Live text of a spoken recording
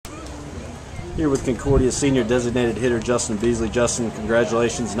Here with Concordia senior designated hitter Justin Beasley. Justin,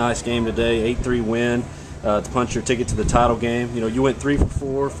 congratulations. Nice game today. 8-3 win to punch your ticket to the title game. You know, you went 3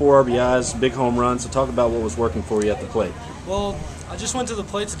 for 4 RBIs, big home run. So talk about what was working for you at the plate. Well, I just went to the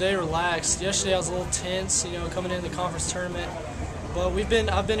plate today relaxed. Yesterday I was a little tense, coming in the conference tournament. But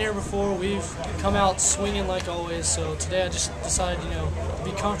I've been here before. We've come out swinging like always. So today I just decided, to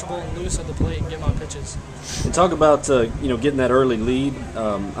be comfortable and loose at the plate and get my pitches. And talk about getting that early lead.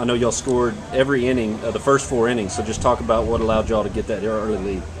 I know y'all scored every inning, the first 4 innings. So just talk about what allowed y'all to get that early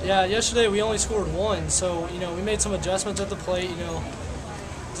lead. Yeah, yesterday we only scored 1. So we made some adjustments at the plate.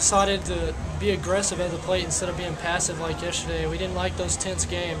 Decided to be aggressive at the plate instead of being passive like yesterday. We didn't like those tense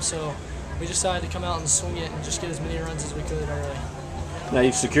games, so we decided to come out and swing it and just get as many runs as we could early. Now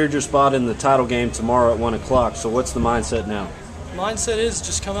you've secured your spot in the title game tomorrow at 1 o'clock, so what's the mindset now? Mindset is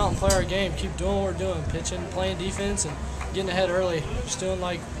just come out and play our game, keep doing what we're doing, pitching, playing defense, and getting ahead early, just doing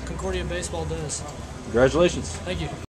like Concordia Baseball does. Congratulations. Thank you.